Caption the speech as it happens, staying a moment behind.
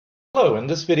Hello, in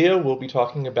this video we'll be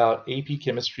talking about AP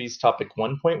Chemistry's topic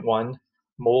 1.1,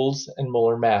 moles and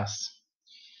molar mass.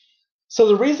 So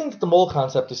the reason that the mole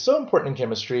concept is so important in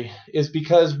chemistry is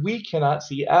because we cannot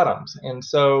see atoms. And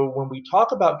so when we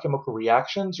talk about chemical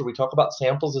reactions or we talk about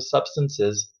samples of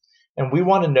substances and we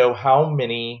want to know how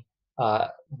many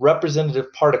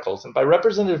representative particles, and by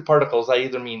representative particles I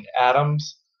either mean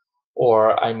atoms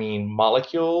or I mean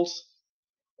molecules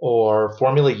or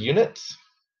formula units.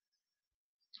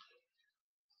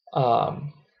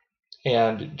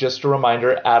 And just a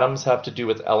reminder, atoms have to do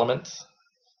with elements.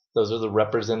 Those are the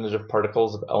representative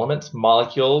particles of elements.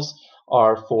 Molecules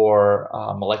are for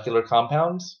molecular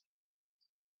compounds.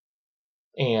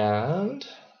 And,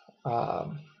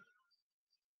 wow,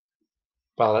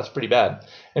 that's pretty bad.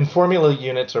 And formula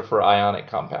units are for ionic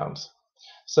compounds.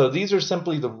 So these are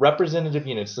simply the representative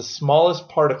units, the smallest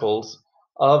particles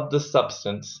of the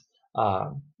substance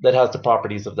that has the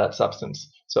properties of that substance.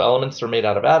 So elements are made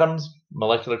out of atoms,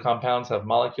 molecular compounds have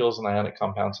molecules, and ionic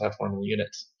compounds have formula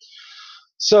units.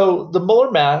 So the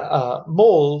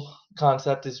mole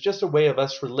concept is just a way of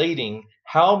us relating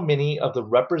how many of the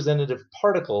representative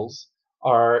particles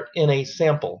are in a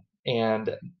sample.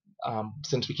 And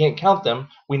since we can't count them,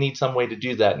 we need some way to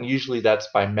do that, and usually that's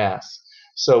by mass.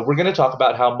 So we're going to talk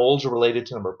about how moles are related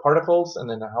to number of particles, and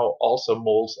then how also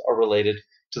moles are related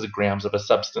to the grams of a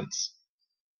substance.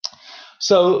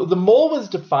 So the mole was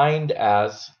defined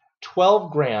as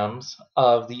 12 grams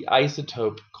of the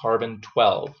isotope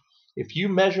carbon-12. If you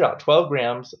measure out 12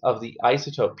 grams of the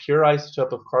isotope, pure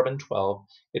isotope of carbon-12,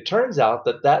 it turns out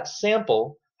that that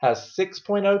sample has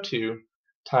 6.02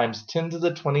 times 10 to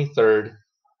the 23rd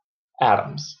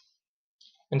atoms.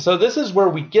 And so this is where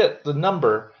we get the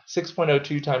number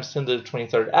 6.02 times 10 to the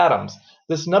 23rd atoms.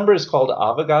 This number is called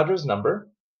Avogadro's number.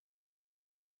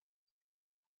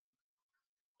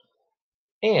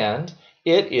 And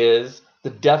it is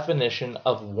the definition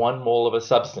of 1 mole of a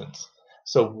substance.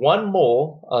 So 1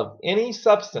 mole of any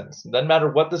substance, doesn't matter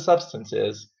what the substance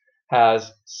is,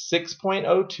 has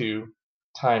 6.02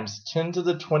 times 10 to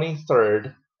the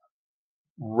 23rd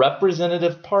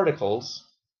representative particles.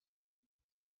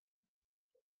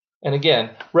 And again,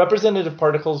 representative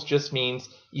particles just means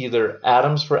either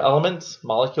atoms for elements,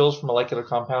 molecules for molecular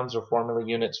compounds, or formula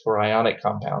units for ionic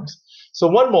compounds. So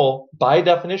 1 mole, by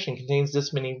definition, contains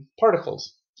this many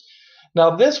particles.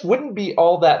 Now, this wouldn't be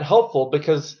all that helpful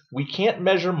because we can't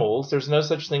measure moles. There's no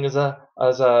such thing as a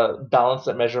balance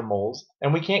that measures moles.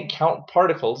 And we can't count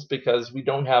particles because we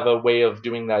don't have a way of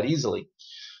doing that easily.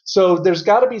 So there's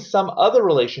got to be some other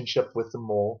relationship with the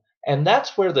mole, and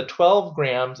that's where the 12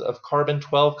 grams of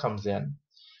carbon-12 comes in.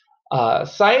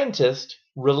 Scientists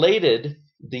related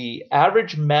the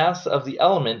average mass of the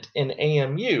element in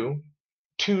AMU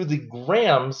to the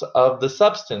grams of the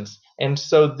substance. And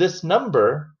so this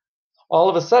number all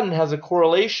of a sudden has a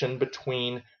correlation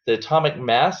between the atomic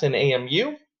mass in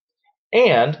AMU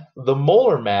and the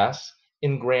molar mass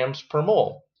in grams per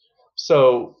mole.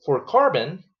 So for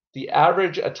carbon, the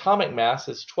average atomic mass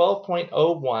is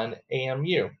 12.01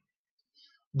 AMU.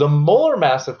 The molar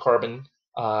mass of carbon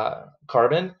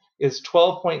is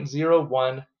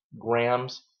 12.01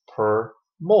 grams per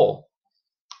mole.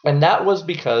 And that was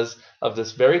because of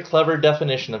this very clever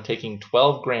definition of taking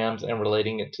 12 grams and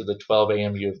relating it to the 12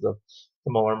 AMU of the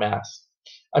molar mass.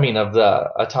 Of the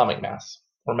atomic mass,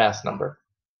 or mass number.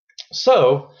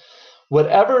 So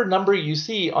whatever number you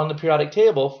see on the periodic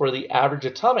table for the average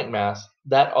atomic mass,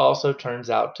 that also turns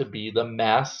out to be the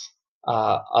mass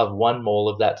of 1 mole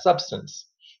of that substance.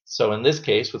 So in this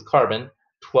case, with carbon,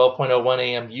 12.01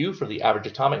 AMU for the average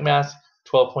atomic mass,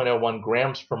 12.01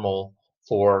 grams per mole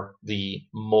for the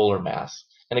molar mass.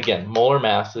 And again, molar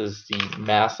mass is the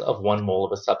mass of 1 mole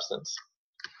of a substance.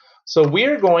 So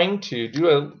we're going to do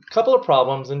a couple of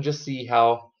problems and just see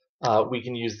how we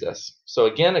can use this. So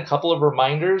again, a couple of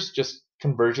reminders, just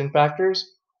conversion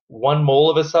factors. 1 mole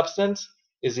of a substance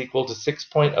is equal to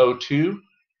 6.02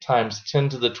 times 10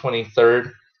 to the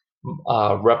 23rd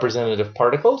representative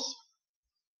particles.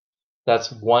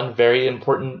 That's one very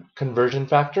important conversion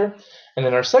factor. And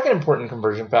then our second important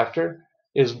conversion factor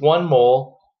is 1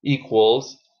 mole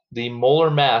equals the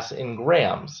molar mass in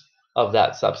grams of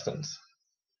that substance.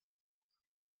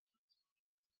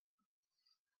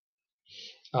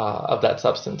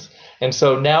 And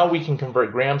so now we can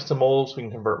convert grams to moles, we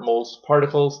can convert moles to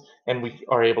particles, and we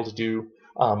are able to do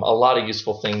a lot of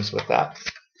useful things with that.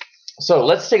 So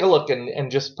let's take a look and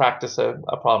just practice a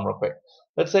problem real quick.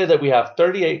 Let's say that we have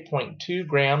 38.2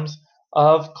 grams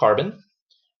of carbon,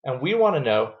 and we want to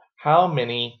know how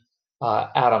many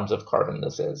atoms of carbon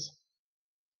this is.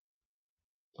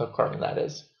 Of carbon, that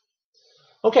is.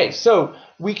 Okay, so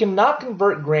we cannot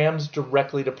convert grams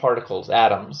directly to particles,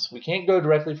 atoms. We can't go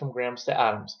directly from grams to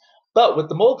atoms. But with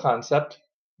the mole concept,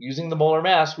 using the molar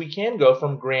mass, we can go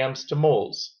from grams to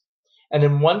moles. And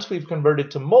then once we've converted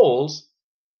to moles,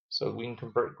 so we can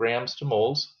convert grams to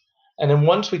moles, and then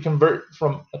once we convert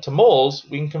to moles,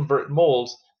 we can convert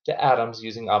moles to atoms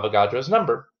using Avogadro's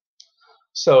number.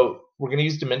 So we're going to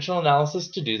use dimensional analysis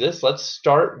to do this. Let's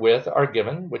start with our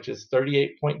given, which is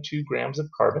 38.2 grams of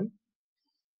carbon.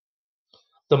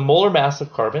 The molar mass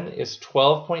of carbon is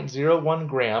 12.01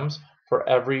 grams for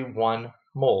every 1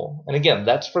 mole. And again,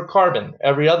 that's for carbon.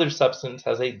 Every other substance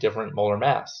has a different molar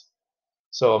mass.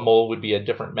 So a mole would be a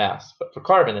different mass. But for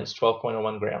carbon, it's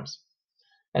 12.01 grams.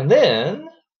 And then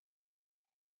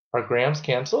our grams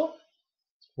cancel.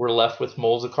 We're left with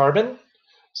moles of carbon.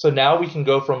 So now we can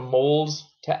go from moles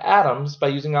to atoms by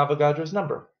using Avogadro's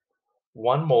number.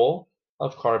 1 mole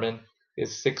of carbon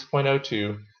is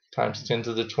 6.02 times 10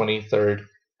 to the 23rd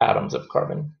atoms of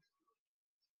carbon.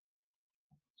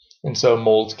 And so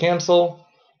moles cancel,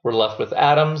 we're left with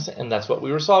atoms, and that's what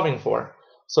we were solving for.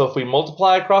 So if we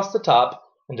multiply across the top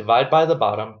and divide by the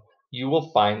bottom, you will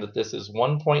find that this is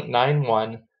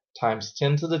 1.91 times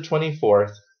 10 to the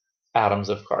 24th atoms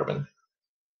of carbon.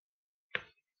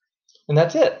 And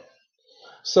that's it.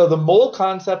 So the mole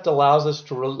concept allows us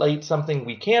to relate something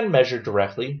we can measure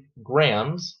directly,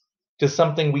 grams, to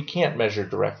something we can't measure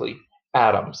directly,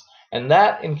 atoms. And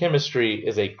that in chemistry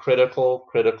is a critical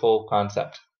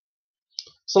concept.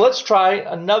 So let's try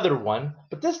another one,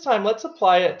 but this time let's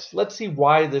apply it. Let's see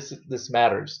why this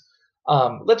matters.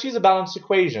 Let's use a balanced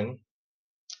equation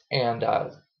and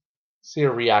see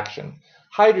a reaction.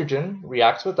 Hydrogen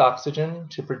reacts with oxygen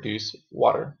to produce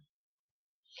water.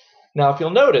 Now, if you'll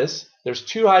notice, there's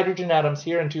 2 hydrogen atoms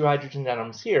here and 2 hydrogen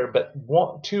atoms here, but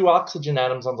 2 oxygen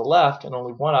atoms on the left and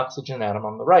only 1 oxygen atom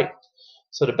on the right.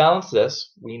 So to balance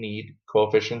this, we need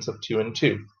coefficients of 2 and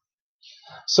 2.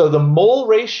 So the mole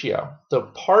ratio, the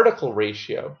particle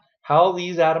ratio, how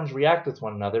these atoms react with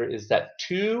one another is that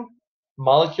 2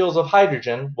 molecules of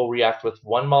hydrogen will react with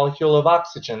 1 molecule of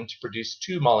oxygen to produce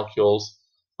 2 molecules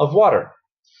of water.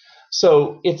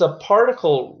 So it's a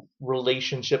particle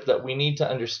relationship that we need to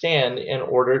understand in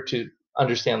order to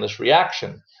understand this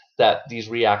reaction, that these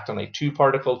react on a 2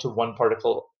 particle to 1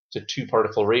 particle to 2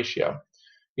 particle ratio.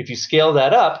 If you scale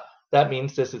that up, that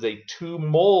means this is a 2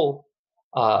 mole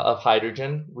of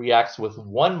hydrogen reacts with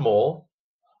 1 mole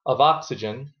of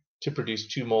oxygen to produce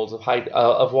 2 moles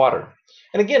of water.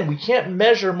 And again, we can't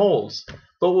measure moles,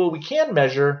 but what we can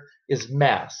measure is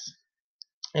mass.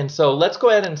 And so let's go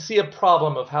ahead and see a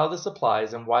problem of how this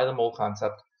applies and why the mole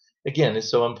concept, again,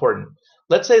 is so important.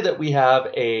 Let's say that we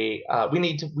have we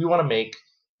want to make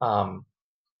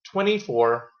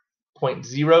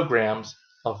 24.0 grams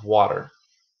of water.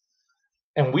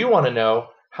 And we want to know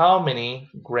how many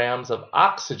grams of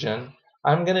oxygen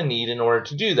I'm going to need in order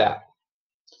to do that.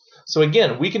 So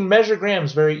again, we can measure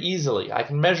grams very easily. I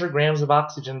can measure grams of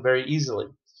oxygen very easily.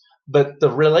 But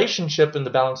the relationship in the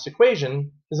balanced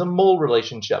equation is a mole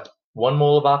relationship. 1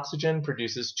 mole of oxygen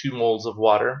produces 2 moles of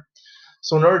water.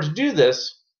 So in order to do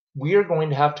this, we are going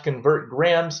to have to convert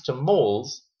grams to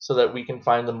moles so that we can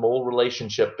find the mole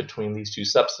relationship between these 2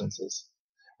 substances.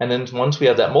 And then once we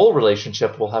have that mole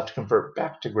relationship, we'll have to convert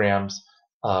back to grams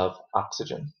of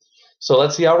oxygen. So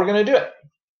let's see how we're going to do it.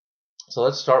 So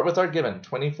let's start with our given,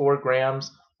 24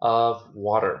 grams of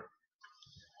water.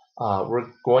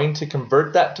 We're going to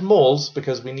convert that to moles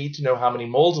because we need to know how many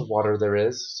moles of water there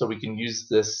is so we can use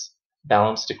this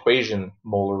balanced equation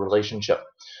molar relationship.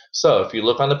 So if you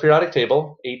look on the periodic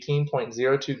table,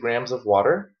 18.02 grams of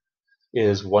water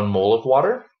is 1 mole of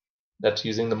water. That's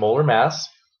using the molar mass.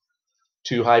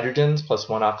 2 hydrogens plus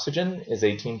 1 oxygen is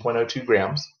 18.02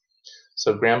 grams.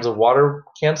 So grams of water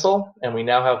cancel, and we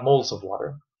now have moles of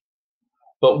water.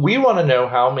 But we want to know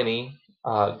how many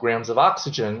grams of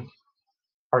oxygen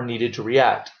are needed to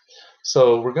react.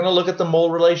 So we're going to look at the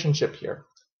mole relationship here.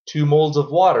 2 moles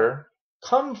of water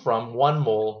come from 1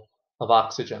 mole of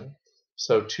oxygen.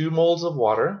 So 2 moles of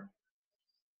water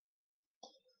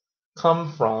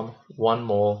come from 1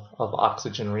 mole of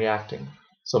oxygen reacting.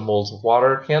 So moles of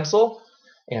water cancel,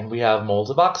 and we have moles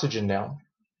of oxygen now.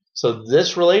 So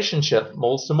this relationship,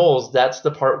 moles to moles, that's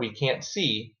the part we can't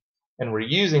see, and we're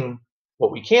using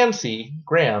what we can see,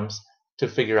 grams, to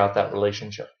figure out that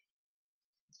relationship.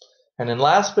 And then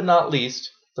last but not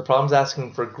least, the problem's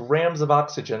asking for grams of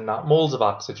oxygen, not moles of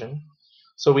oxygen.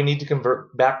 So we need to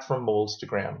convert back from moles to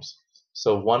grams.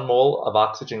 So 1 mole of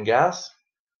oxygen gas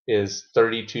is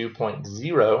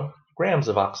 32.0 grams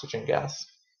of oxygen gas.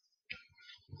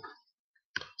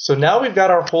 So now we've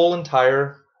got our whole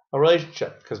entire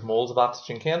relationship because moles of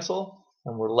oxygen cancel,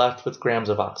 and we're left with grams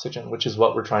of oxygen, which is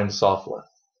what we're trying to solve for.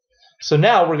 So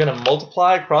now we're going to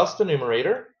multiply across the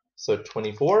numerator. So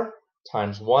 24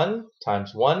 times 1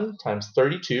 times 1 times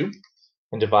 32,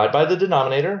 and divide by the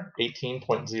denominator,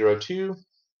 18.02,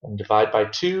 and divide by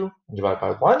 2, and divide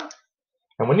by 1.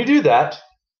 And when you do that,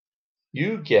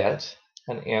 you get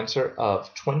an answer of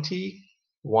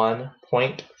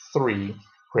 21.3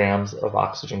 grams of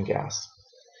oxygen gas.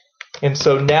 And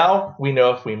so now we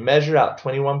know if we measure out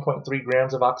 21.3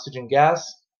 grams of oxygen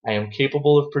gas, I am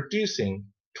capable of producing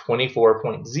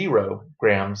 24.0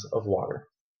 grams of water.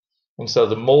 And so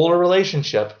the molar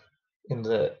relationship in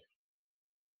the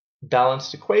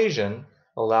balanced equation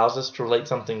allows us to relate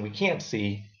something we can't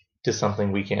see to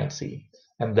something we can see.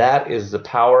 And that is the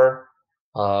power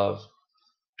of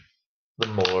the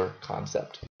molar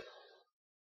concept.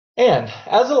 And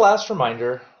as a last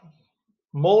reminder,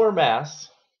 molar mass,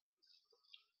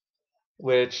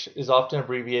 which is often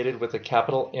abbreviated with a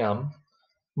capital M,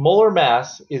 molar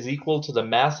mass is equal to the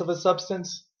mass of a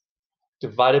substance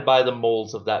divided by the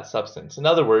moles of that substance. In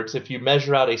other words, if you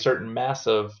measure out a certain mass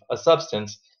of a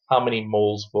substance, how many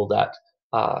moles will that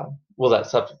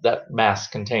mass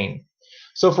contain?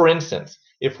 So for instance,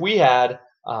 if we had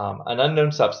an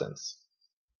unknown substance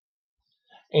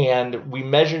and we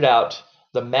measured out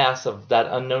the mass of that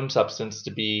unknown substance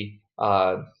to be,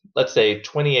 let's say,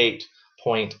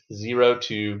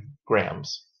 28.02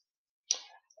 grams,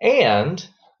 and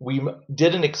we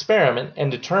did an experiment and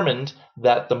determined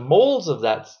that the moles of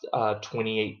that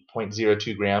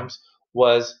 28.02 grams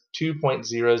was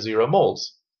 2.00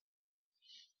 moles.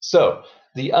 So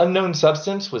the unknown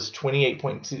substance was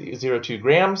 28.02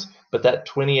 grams, but that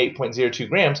 28.02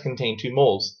 grams contained 2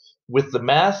 moles. With the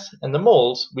mass and the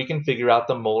moles, we can figure out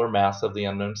the molar mass of the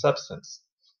unknown substance.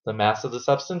 The mass of the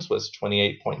substance was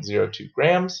 28.02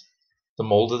 grams. The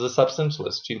moles of the substance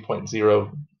was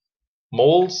 2.0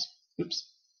 moles,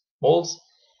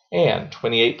 and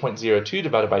 28.02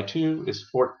 divided by 2 is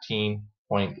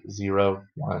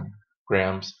 14.01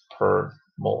 grams per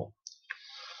mole.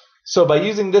 So by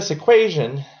using this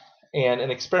equation and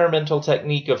an experimental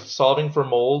technique of solving for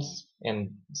moles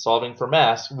and solving for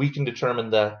mass, we can determine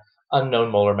the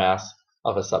unknown molar mass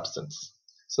of a substance.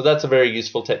 So that's a very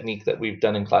useful technique that we've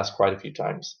done in class quite a few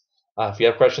times. If you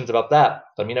have questions about that,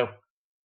 let me know.